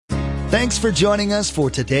Thanks for joining us for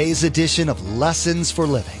today's edition of Lessons for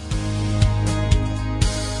Living.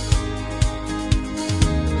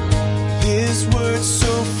 His word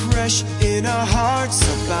so fresh in our hearts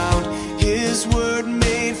abound. His word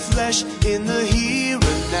made flesh in the here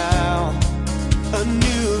and now. A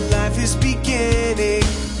new life is beginning.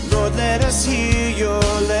 Lord, let us hear your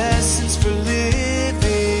lessons for living.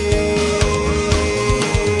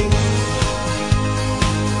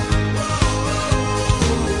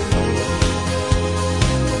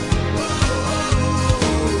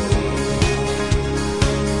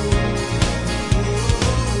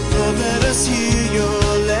 Lord, let us hear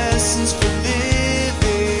your lessons for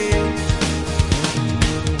living.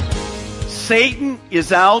 Satan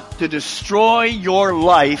is out to destroy your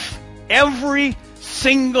life every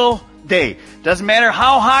single day. Doesn't matter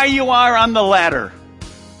how high you are on the ladder.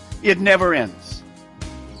 It never ends.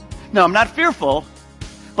 Now, I'm not fearful,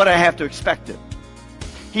 but I have to expect it.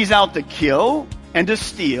 He's out to kill and to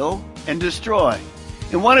steal and destroy.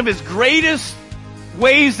 And one of his greatest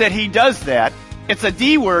ways that he does that, it's a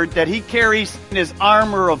D word that he carries in his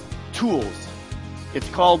armor of tools. It's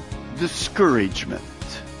called discouragement.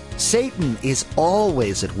 Satan is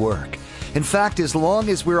always at work. In fact, as long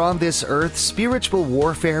as we're on this earth, spiritual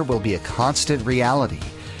warfare will be a constant reality.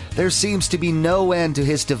 There seems to be no end to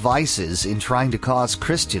his devices in trying to cause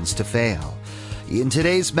Christians to fail. In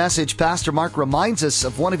today's message, Pastor Mark reminds us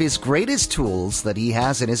of one of his greatest tools that he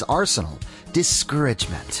has in his arsenal,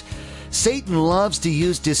 discouragement. Satan loves to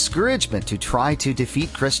use discouragement to try to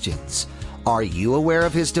defeat Christians. Are you aware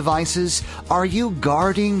of his devices? Are you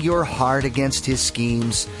guarding your heart against his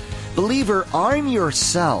schemes? Believer, arm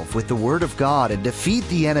yourself with the Word of God and defeat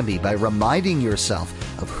the enemy by reminding yourself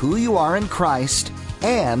of who you are in Christ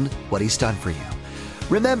and what He's done for you.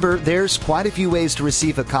 Remember, there's quite a few ways to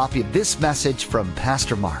receive a copy of this message from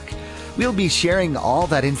Pastor Mark. We'll be sharing all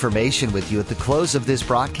that information with you at the close of this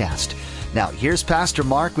broadcast. Now, here's Pastor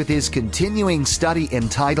Mark with his continuing study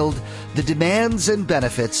entitled, The Demands and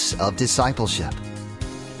Benefits of Discipleship.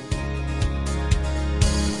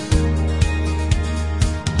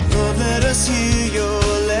 Let us hear your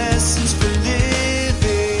lessons for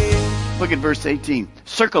living. Look at verse 18.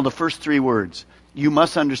 Circle the first three words. You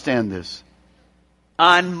must understand this.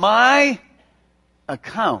 On my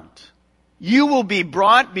account, you will be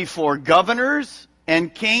brought before governors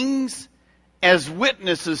and kings as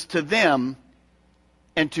witnesses to them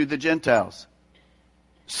and to the Gentiles.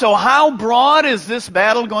 So how broad is this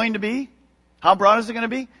battle going to be? How broad is it going to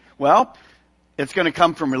be? Well, it's going to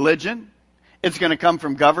come from religion. It's going to come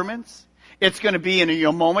from governments. It's going to be in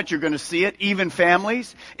a moment, you're going to see it, even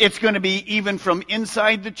families. It's going to be even from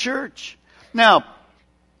inside the church. Now,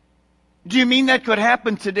 do you mean that could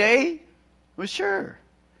happen today? Well, sure.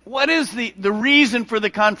 What is the reason for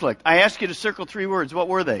the conflict? I asked you to circle three words. What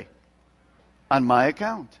were they? On my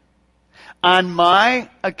account. On my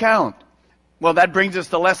account. Well, that brings us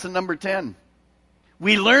to lesson number 10.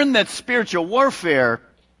 We learn that spiritual warfare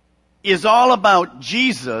is all about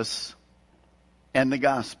Jesus and the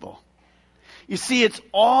gospel. You see, it's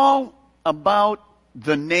all about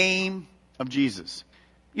the name of Jesus.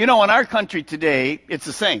 You know, in our country today, it's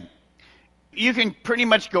the same. You can pretty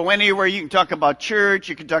much go anywhere. You can talk about church,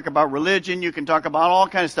 you can talk about religion, you can talk about all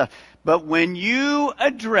kinds of stuff. But when you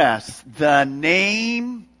address the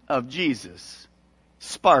name of Jesus,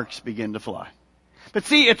 sparks begin to fly. But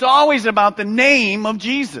see, it's always about the name of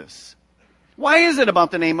Jesus. Why is it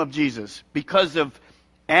about the name of Jesus? Because of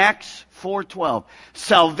Acts 4:12.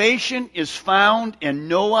 Salvation is found in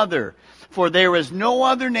no other, for there is no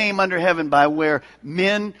other name under heaven by where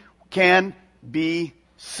men can be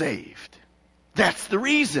saved. That's the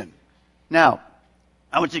reason. Now,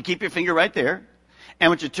 I want you to keep your finger right there. And I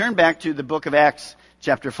want you to turn back to the book of Acts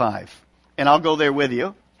chapter 5. And I'll go there with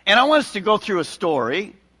you. And I want us to go through a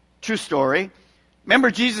story, true story.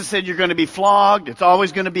 Remember, Jesus said you're going to be flogged. It's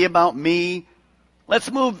always going to be about me. Let's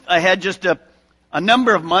move ahead just a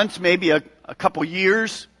number of months, maybe a couple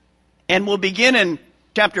years. And we'll begin in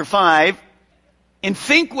chapter 5. And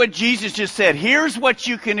think what Jesus just said. Here's what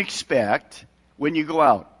you can expect when you go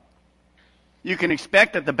out. You can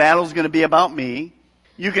expect that the battle's going to be about me.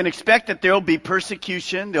 You can expect that there'll be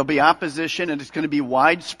persecution, there'll be opposition, and it's going to be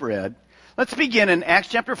widespread. Let's begin in Acts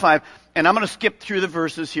chapter 5, and I'm going to skip through the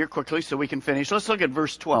verses here quickly so we can finish. Let's look at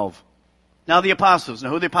verse 12. Now the apostles. Now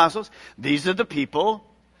who are the apostles? These are the people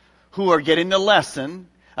who are getting the lesson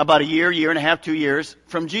about a year and a half, 2 years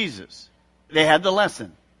from Jesus. They had the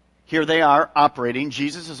lesson. Here they are operating.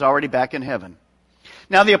 Jesus is already back in heaven.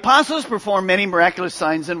 Now the apostles performed many miraculous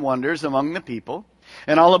signs and wonders among the people,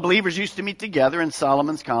 and all the believers used to meet together in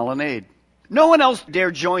Solomon's colonnade. No one else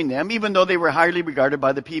dared join them, even though they were highly regarded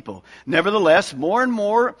by the people. Nevertheless, more and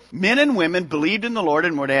more men and women believed in the Lord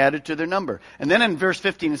and were added to their number. And then in verse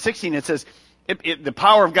 15 and 16 it says, the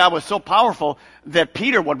power of God was so powerful that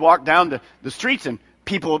Peter would walk down the streets and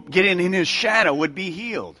people getting in his shadow would be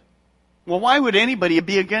healed. Well, why would anybody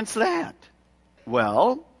be against that?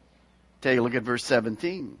 Well, take a look at verse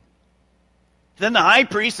 17. Then the high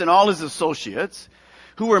priest and all his associates,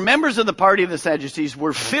 who were members of the party of the Sadducees,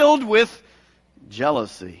 were filled with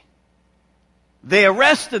jealousy. They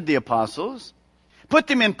arrested the apostles, put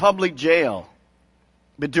them in public jail.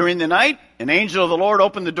 But during the night, an angel of the Lord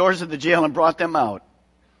opened the doors of the jail and brought them out.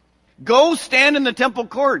 Go stand in the temple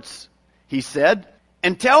courts, he said,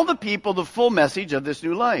 and tell the people the full message of this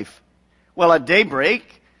new life. Well, at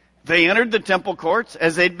daybreak, they entered the temple courts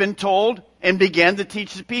as they'd been told and began to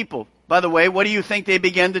teach the people. By the way, what do you think they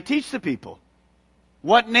began to teach the people?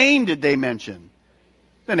 What name did they mention?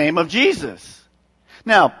 The name of Jesus.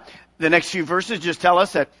 Now, the next few verses just tell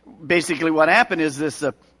us that basically what happened is this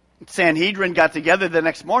Sanhedrin got together the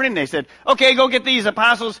next morning. They said, okay, go get these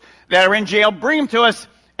apostles that are in jail, bring them to us,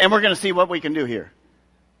 and we're going to see what we can do here.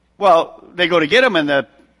 Well, they go to get them, and the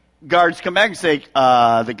guards come back and say,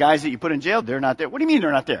 the guys that you put in jail, they're not there. What do you mean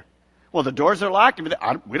they're not there? Well, the doors are locked.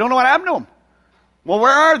 We don't know what happened to them. Well,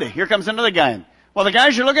 where are they? Here comes another guy. Well, the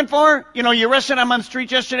guys you're looking for, you arrested them on the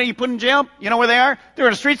street yesterday, you put in jail. You know where they are? They're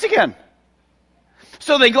in the streets again.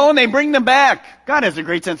 So they go and they bring them back. God has a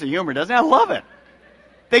great sense of humor, doesn't he? I love it.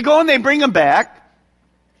 They go and they bring them back.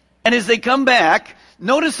 And as they come back,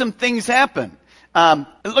 notice some things happen.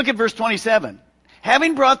 Look at verse 27.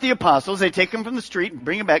 Having brought the apostles, they take them from the street and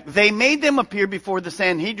bring them back. They made them appear before the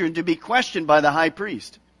Sanhedrin to be questioned by the high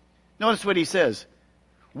priest. Notice what he says.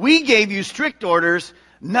 We gave you strict orders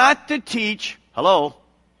not to teach, hello,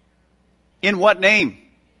 in what name?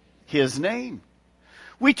 His name.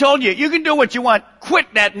 We told you can do what you want.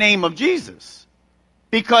 Quit that name of Jesus.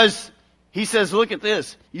 Because he says, look at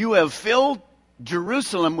this. You have filled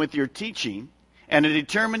Jerusalem with your teaching and are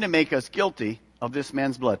determined to make us guilty of this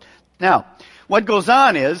man's blood. Now, what goes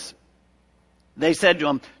on is, they said to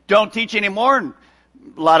him, don't teach anymore. And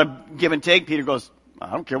a lot of give and take. Peter goes,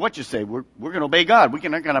 I don't care what you say. We're going to obey God. We're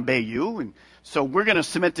not going to obey you. And so we're going to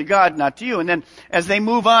submit to God, not to you. And then as they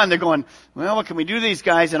move on, they're going, well, what can we do to these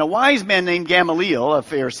guys? And a wise man named Gamaliel, a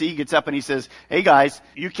Pharisee, gets up and he says, hey guys,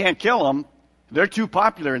 you can't kill them. They're too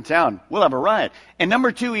popular in town. We'll have a riot. And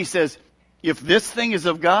number two, he says, if this thing is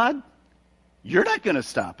of God, you're not going to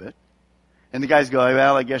stop it. And the guys go,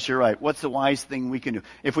 well, I guess you're right. What's the wise thing we can do?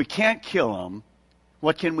 If we can't kill them,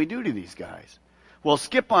 what can we do to these guys? Well,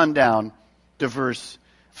 skip on down to verse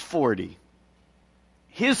 40.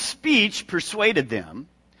 His speech persuaded them,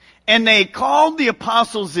 and they called the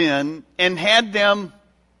apostles in and had them,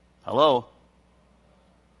 hello?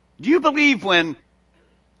 Do you believe when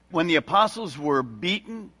the apostles were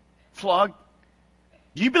beaten, flogged,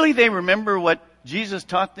 do you believe they remember what Jesus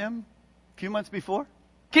taught them a few months before?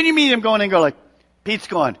 Can you meet them going and go like, Pete's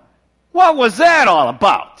going, what was that all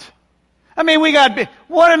about? I mean,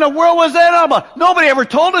 what in the world was that all about? Nobody ever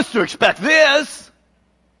told us to expect this.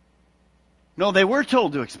 No, they were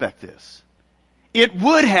told to expect this. It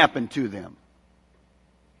would happen to them.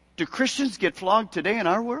 Do Christians get flogged today in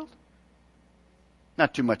our world?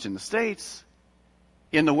 Not too much in the States.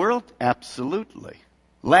 In the world? Absolutely.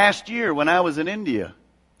 Last year when I was in India,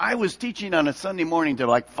 I was teaching on a Sunday morning to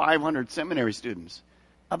like 500 seminary students.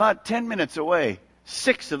 About 10 minutes away,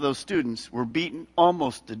 6 of those students were beaten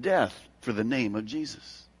almost to death for the name of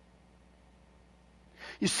Jesus.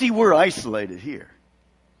 You see, we're isolated here.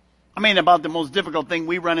 I mean, about the most difficult thing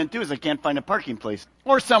we run into is I can't find a parking place.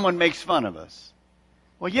 Or someone makes fun of us.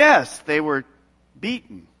 Well, yes, they were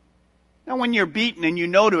beaten. Now, when you're beaten and you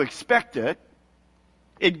know to expect it,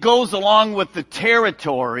 it goes along with the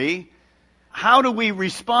territory. How do we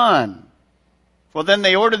respond? Well, then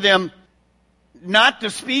they ordered them not to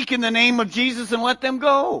speak in the name of Jesus and let them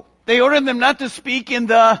go. They ordered them not to speak in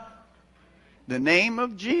the name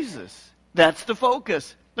of Jesus. That's the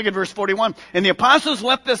focus. Look at verse 41. And the apostles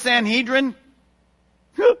left the Sanhedrin.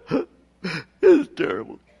 It's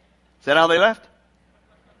terrible. Is that how they left?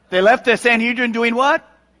 They left the Sanhedrin doing what?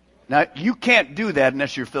 Now, you can't do that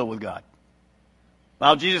unless you're filled with God.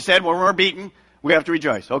 Well, Jesus said, when we're beaten, we have to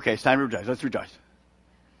rejoice. Okay, it's time to rejoice. Let's rejoice.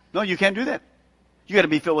 No, you can't do that. You got to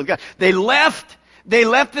be filled with God. They left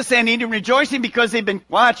the Sanhedrin rejoicing because they've been,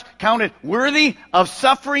 counted worthy of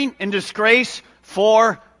suffering and disgrace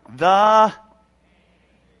for the...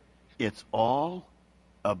 It's all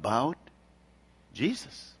about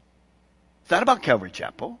Jesus. It's not about Calvary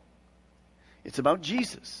Chapel. It's about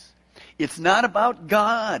Jesus. It's not about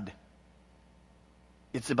God.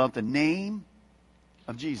 It's about the name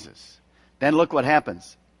of Jesus. Then look what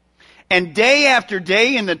happens. And day after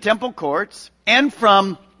day in the temple courts, and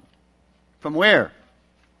from where?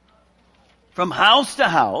 From house to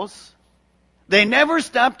house, they never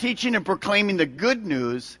stopped teaching and proclaiming the good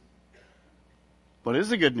news. What is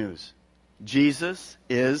the good news? Jesus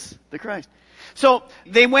is the Christ. So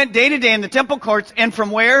they went day to day in the temple courts, and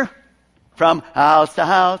from where? From house to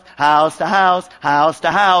house, house to house, house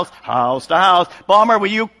to house, house to house. Balmer,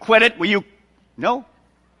 will you quit it? Will you? No.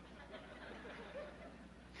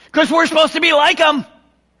 Because we're supposed to be like them.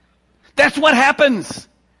 That's what happens.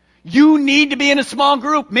 You need to be in a small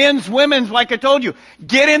group. Men's, women's, like I told you.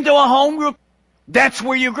 Get into a home group. That's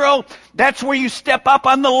where you grow. That's where you step up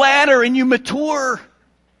on the ladder and you mature.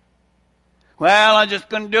 Well, I'm just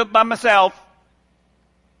going to do it by myself.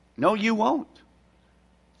 No, you won't.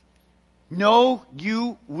 No,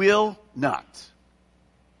 you will not.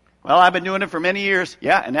 Well, I've been doing it for many years.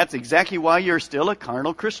 Yeah, and that's exactly why you're still a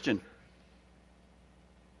carnal Christian.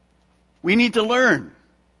 We need to learn.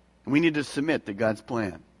 We need to submit to God's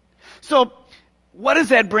plan. So, what does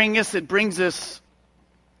that bring us? It brings us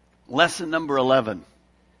lesson number 11.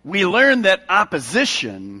 We learn that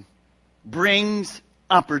opposition brings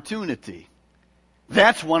opportunity.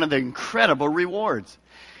 That's one of the incredible rewards.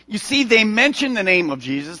 You see, they mention the name of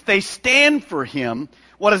Jesus. They stand for Him.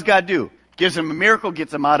 What does God do? Gives them a miracle,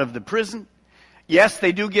 gets them out of the prison. Yes,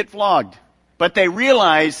 they do get flogged. But they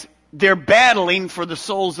realize they're battling for the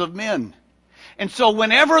souls of men. And so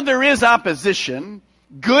whenever there is opposition,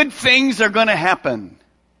 good things are going to happen.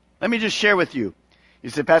 Let me just share with you. You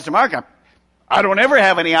say, Pastor Mark, I don't ever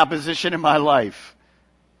have any opposition in my life.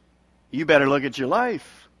 You better look at your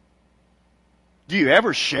life. Do you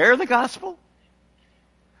ever share the gospel?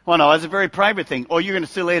 Oh, no, it's a very private thing. Oh, you're going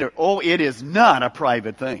to see later. Oh, it is not a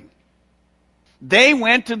private thing. They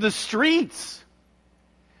went to the streets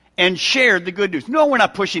and shared the good news. No, we're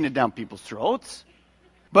not pushing it down people's throats.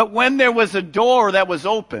 But when there was a door that was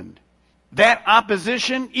opened, that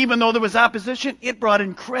opposition, even though there was opposition, it brought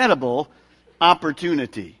incredible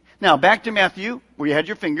opportunity. Now, back to Matthew, where you had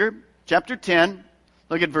your finger, chapter 10,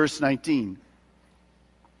 look at verse 19.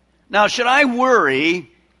 Now, should I worry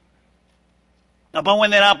about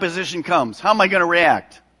when that opposition comes? How am I going to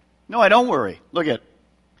react? No, I don't worry. Look at it.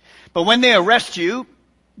 But when they arrest you,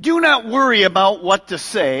 do not worry about what to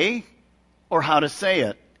say or how to say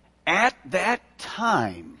it. At that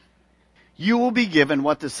time, you will be given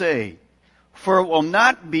what to say. For it will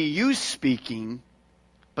not be you speaking,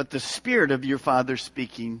 but the Spirit of your Father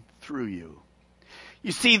speaking through you.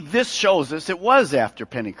 You see, this shows us it was after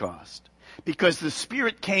Pentecost, because the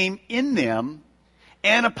Spirit came in them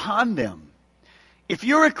and upon them. If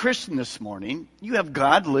you're a Christian this morning, you have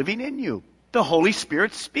God living in you. The Holy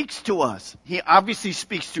Spirit speaks to us. He obviously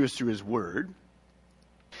speaks to us through His Word.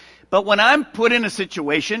 But when I'm put in a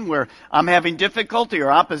situation where I'm having difficulty or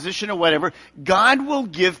opposition or whatever, God will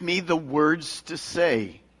give me the words to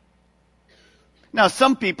say. Now,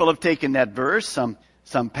 some people have taken that verse,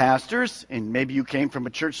 some pastors, and maybe you came from a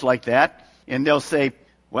church like that, and they'll say,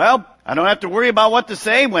 well, I don't have to worry about what to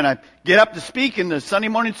say when I get up to speak in the Sunday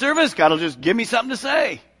morning service. God will just give me something to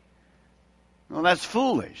say. Well, that's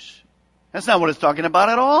foolish. That's not what it's talking about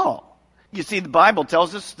at all. You see, the Bible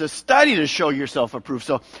tells us to study to show yourself approved.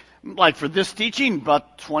 So, like for this teaching,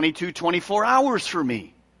 about 22, 24 hours for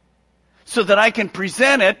me. So that I can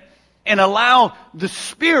present it and allow the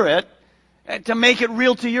Spirit to make it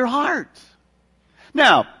real to your heart.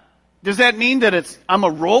 Now, does that mean that I'm a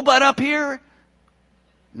robot up here?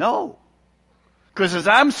 No. Because as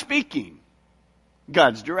I'm speaking,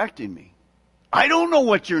 God's directing me. I don't know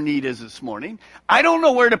what your need is this morning. I don't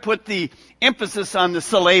know where to put the emphasis on the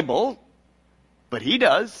syllable, but He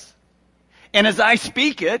does. And as I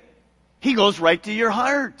speak it, He goes right to your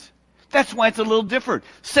heart. That's why it's a little different.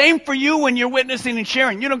 Same for you when you're witnessing and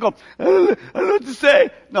sharing. You don't go, I don't know what to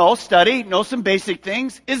say. No, study, know some basic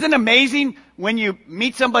things. Isn't it amazing when you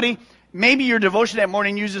meet somebody, maybe your devotion that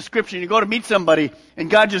morning uses scripture, and you go to meet somebody, and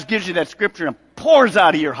God just gives you that scripture and pours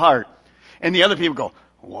out of your heart. And the other people go,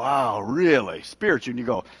 wow, really? Spiritual. And you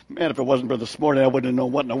go, man, if it wasn't for this morning, I wouldn't have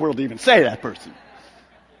known what in the world to even say to that person.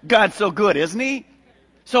 God's so good, isn't He?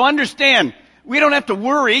 So understand, we don't have to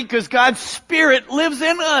worry because God's Spirit lives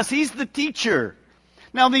in us. He's the teacher.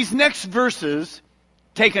 Now, these next verses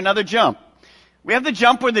take another jump. We have the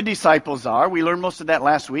jump where the disciples are. We learned most of that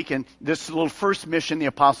last week, and this little first mission, the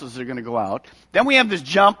apostles are going to go out. Then we have this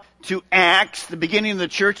jump to Acts, the beginning of the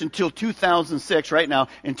church until 2006, right now,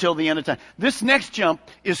 until the end of time. This next jump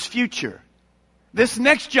is future. This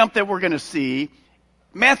next jump that we're going to see,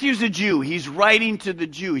 Matthew's a Jew. He's writing to the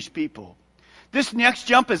Jewish people. This next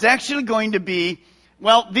jump is actually going to be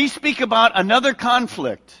Well, these speak about another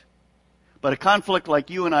conflict, but a conflict like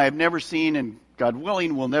you and I have never seen, and God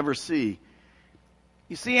willing, will never see.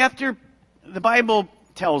 You see, after the Bible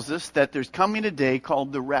tells us that there's coming a day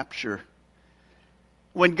called the rapture,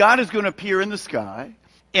 when God is going to appear in the sky,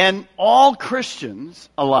 and all Christians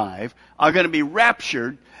alive are going to be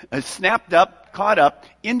raptured, snapped up, caught up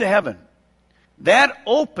into heaven. That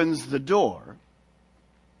opens the door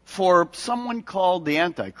for someone called the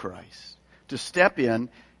Antichrist to step in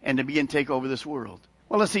and to begin to take over this world.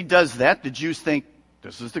 Well, as he does that, the Jews think,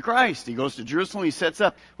 this is the Christ. He goes to Jerusalem, he sets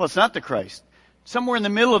up. Well, it's not the Christ. Somewhere in the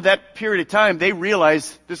middle of that period of time, they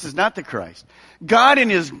realize this is not the Christ. God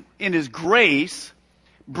in His grace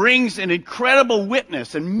brings an incredible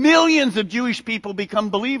witness, and millions of Jewish people become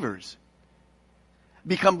believers.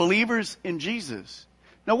 Become believers in Jesus.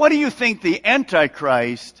 Now, what do you think the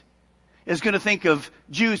Antichrist is going to think of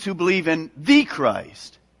Jews who believe in the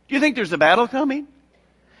Christ? Do you think there's a battle coming?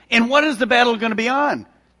 And what is the battle going to be on?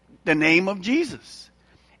 The name of Jesus.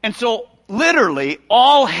 And so, literally,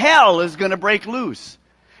 all hell is going to break loose.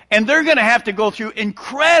 And they're going to have to go through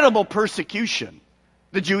incredible persecution,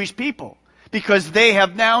 the Jewish people, because they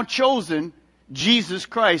have now chosen Jesus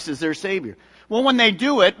Christ as their Savior. Well, when they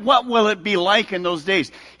do it, what will it be like in those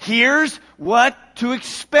days? Here's what to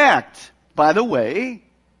expect. By the way,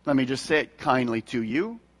 let me just say it kindly to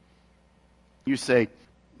you. You say,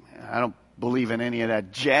 I don't believe in any of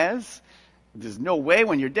that jazz. There's no way.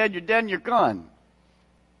 When you're dead and you're gone.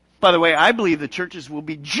 By the way, I believe the churches will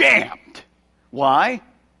be jammed. Why?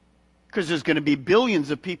 Because there's going to be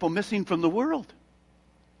billions of people missing from the world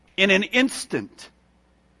in an instant.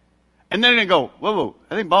 And they're going to go, whoa,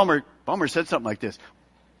 I think Balmer said something like this.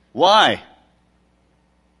 Why?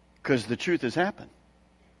 Because the truth has happened.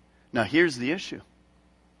 Now here's the issue.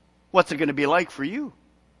 What's it going to be like for you?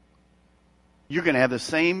 You're going to have the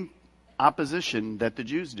same opposition that the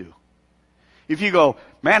Jews do. If you go,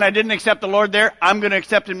 man, I didn't accept the Lord there, I'm going to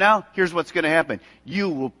accept Him now, here's what's going to happen. You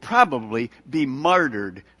will probably be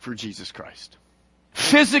martyred for Jesus Christ.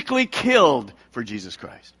 Physically killed for Jesus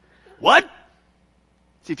Christ. What?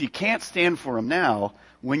 See, if you can't stand for Him now,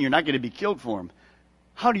 when you're not going to be killed for Him,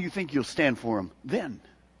 how do you think you'll stand for Him then?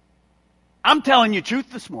 I'm telling you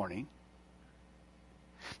truth this morning.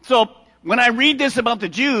 So, when I read this about the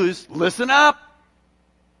Jews, listen up.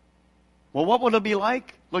 Well, what will it be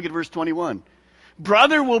like? Look at verse 21.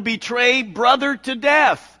 Brother will betray brother to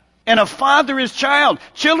death, and a father his child.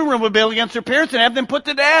 Children will rebel against their parents and have them put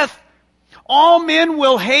to death. All men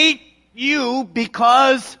will hate you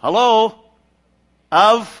because,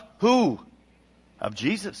 of who? Of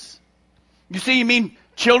Jesus. You see, you mean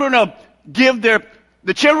children will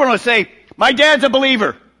the children will say, my dad's a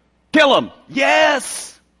believer. Kill him.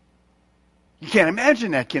 Yes. You can't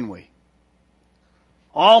imagine that, can we?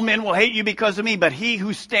 All men will hate you because of me, but he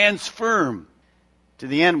who stands firm to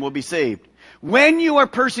the end will be saved. When you are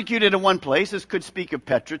persecuted in one place, this could speak of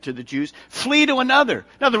Petra to the Jews, flee to another.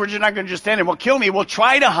 In other words, you're not going to just stand there, well, kill me. We'll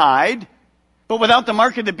try to hide. But without the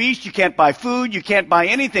mark of the beast, you can't buy food, you can't buy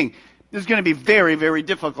anything. This is going to be very, very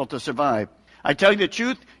difficult to survive. I tell you the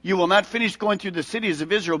truth, you will not finish going through the cities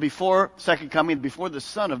of Israel before second coming, before the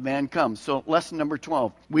Son of Man comes. So lesson number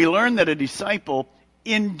 12. We learn that a disciple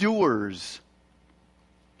endures.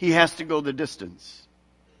 He has to go the distance.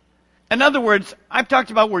 In other words, I've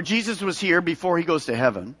talked about where Jesus was here before He goes to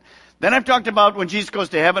heaven. Then I've talked about when Jesus goes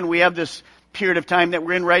to heaven, we have this period of time that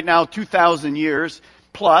we're in right now, 2,000 years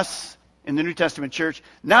plus in the New Testament church.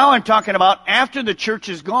 Now I'm talking about after the church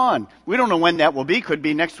is gone. We don't know when that will be. Could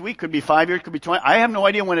be next week, could be 5 years, could be 20. I have no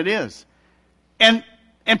idea when it is. And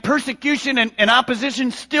persecution and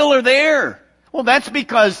opposition still are there. Well, that's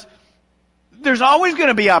because there's always going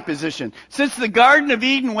to be opposition. Since the Garden of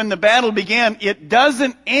Eden, when the battle began, it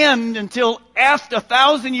doesn't end until after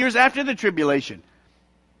 1,000 years after the tribulation.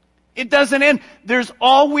 It doesn't end. There's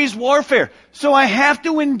always warfare. So I have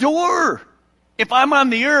to endure. If I'm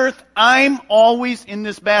on the earth, I'm always in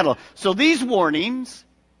this battle. So these warnings,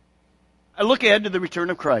 I look ahead to the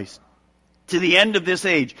return of Christ, to the end of this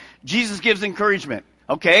age. Jesus gives encouragement.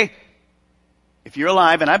 Okay? If you're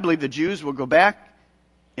alive, and I believe the Jews will go back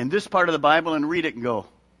in this part of the Bible and read it and go,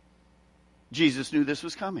 Jesus knew this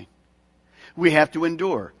was coming. We have to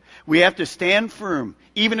endure. We have to stand firm,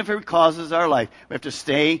 even if it causes our life. We have to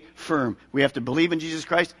stay firm. We have to believe in Jesus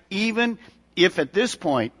Christ, even if at this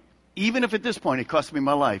point it costs me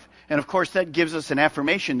my life. And of course that gives us an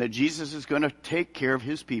affirmation that Jesus is going to take care of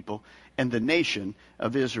His people and the nation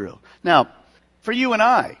of Israel. Now, for you and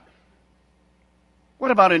I, what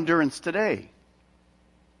about endurance today?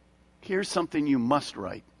 Here's something you must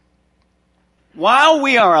write. While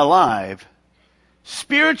we are alive,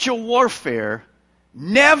 spiritual warfare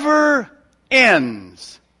never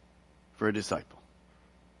ends for a disciple.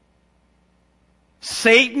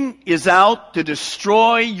 Satan is out to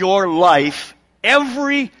destroy your life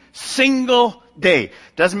every single day.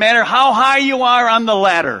 Doesn't matter how high you are on the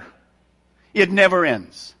ladder. It never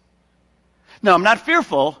ends. Now, I'm not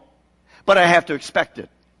fearful, but I have to expect it.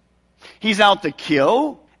 He's out to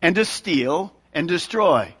kill and to steal and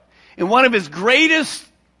destroy. And one of his greatest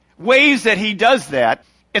ways that he does that,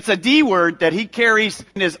 it's a D word that he carries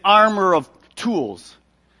in his armor of tools.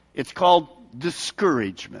 It's called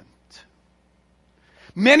discouragement.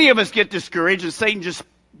 Many of us get discouraged and Satan just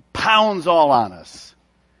pounds all on us.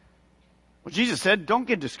 Well, Jesus said, don't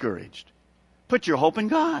get discouraged. Put your hope in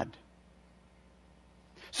God.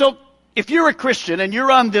 So, if you're a Christian and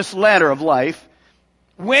you're on this ladder of life,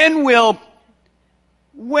 when will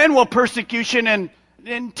persecution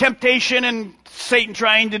and temptation and Satan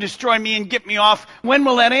trying to destroy me and get me off, when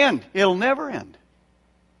will that end? It'll never end.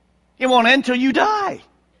 It won't end till you die.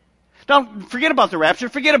 Don't forget about the rapture.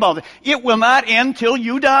 Forget about it. It will not end till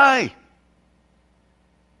you die.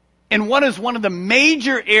 And what is one of the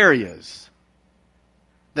major areas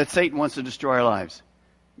that Satan wants to destroy our lives?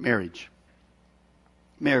 Marriage.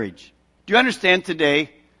 Marriage. Do you understand today?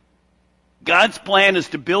 God's plan is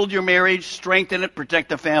to build your marriage, strengthen it, protect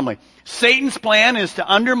the family. Satan's plan is to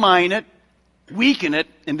undermine it, weaken it,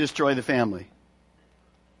 and destroy the family.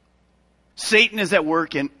 Satan is at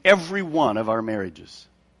work in every one of our marriages.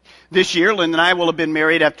 This year, Lynn and I will have been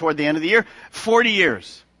married toward the end of the year, 40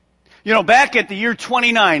 years. You know, back at the year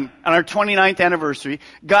 29, on our 29th anniversary,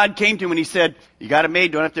 God came to him and he said, you got it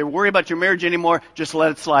made, don't have to worry about your marriage anymore, just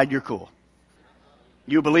let it slide, you're cool.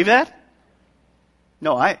 You believe that?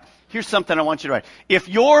 No, here's something I want you to write. If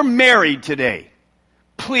you're married today,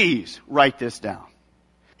 please write this down.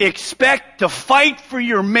 Expect to fight for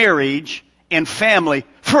your marriage and family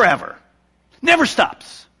forever. Never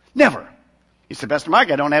stops. Never. You said, Pastor Mark,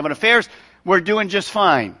 I don't have any affairs. We're doing just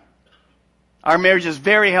fine. Our marriage is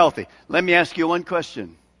very healthy. Let me ask you one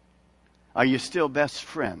question. Are you still best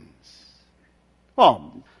friends?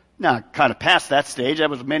 Well, now, kind of past that stage. That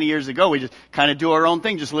was many years ago. We just kind of do our own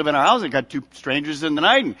thing, just live in our house and got two strangers in the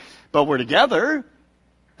night, but we're together.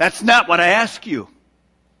 That's not what I ask you.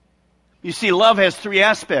 You see, love has three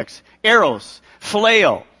aspects. Eros,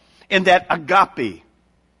 phileo, and that agape.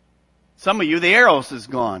 Some of you, the eros is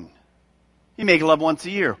gone. You make love once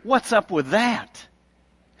a year. What's up with that?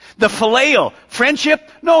 The phileo, friendship?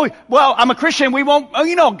 No, well, I'm a Christian. We won't,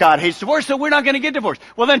 God hates divorce, so we're not going to get divorced.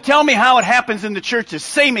 Well, then tell me how it happens in the church, the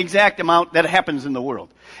same exact amount that happens in the world.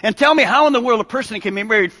 And tell me how in the world a person that can be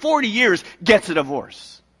married 40 years gets a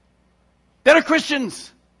divorce. That are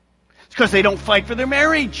Christians. It's because they don't fight for their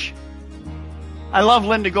marriage. I love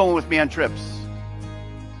Linda going with me on trips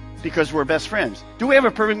because we're best friends. Do we have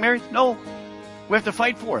a perfect marriage? No. We have to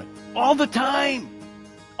fight for it. All the time.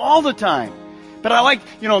 All the time. But I like,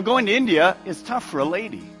 going to India is tough for a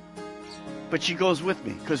lady. But she goes with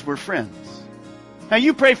me because we're friends. Now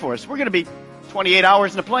you pray for us. We're going to be 28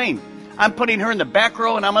 hours in a plane. I'm putting her in the back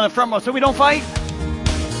row and I'm on the front row so we don't fight.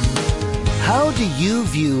 How do you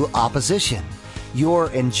view opposition? Your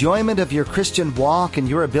enjoyment of your Christian walk and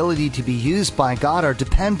your ability to be used by God are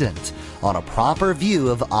dependent on a proper view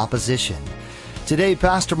of opposition. Today,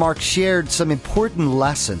 Pastor Mark shared some important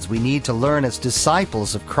lessons we need to learn as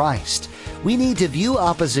disciples of Christ. We need to view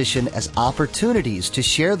opposition as opportunities to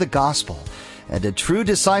share the gospel. And a true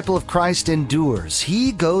disciple of Christ endures.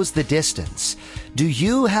 He goes the distance. Do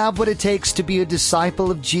you have what it takes to be a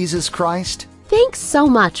disciple of Jesus Christ? Thanks so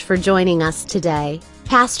much for joining us today.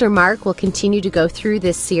 Pastor Mark will continue to go through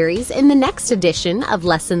this series in the next edition of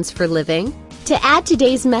Lessons for Living. To add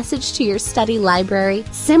today's message to your study library,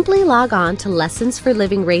 simply log on to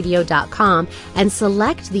lessonsforlivingradio.com and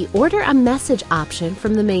select the Order a Message option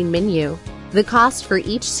from the main menu. The cost for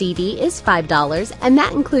each CD is $5, and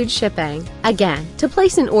that includes shipping. Again, to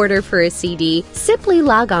place an order for a CD, simply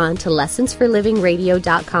log on to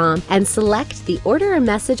lessonsforlivingradio.com and select the Order a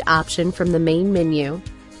Message option from the main menu.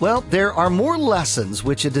 Well, there are more lessons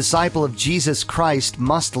which a disciple of Jesus Christ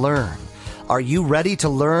must learn. Are you ready to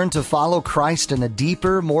learn to follow Christ in a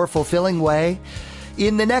deeper, more fulfilling way?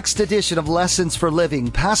 In the next edition of Lessons for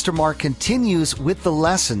Living, Pastor Mark continues with the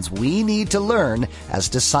lessons we need to learn as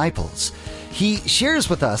disciples. He shares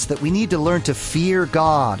with us that we need to learn to fear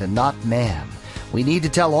God and not man. We need to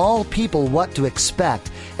tell all people what to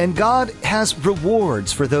expect, and God has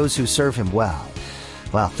rewards for those who serve Him well.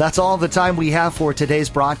 Well, that's all the time we have for today's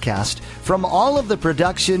broadcast. From all of the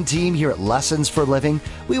production team here at Lessons for Living,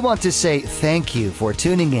 we want to say thank you for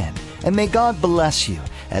tuning in, and may God bless you.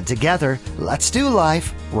 And together, let's do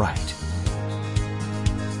life right.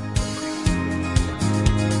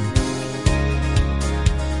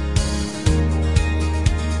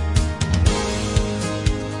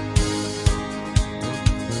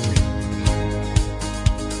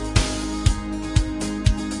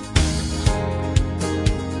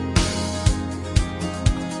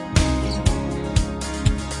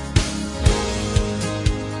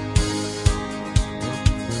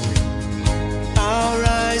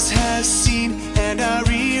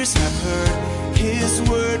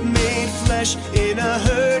 flesh in a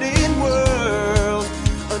herd.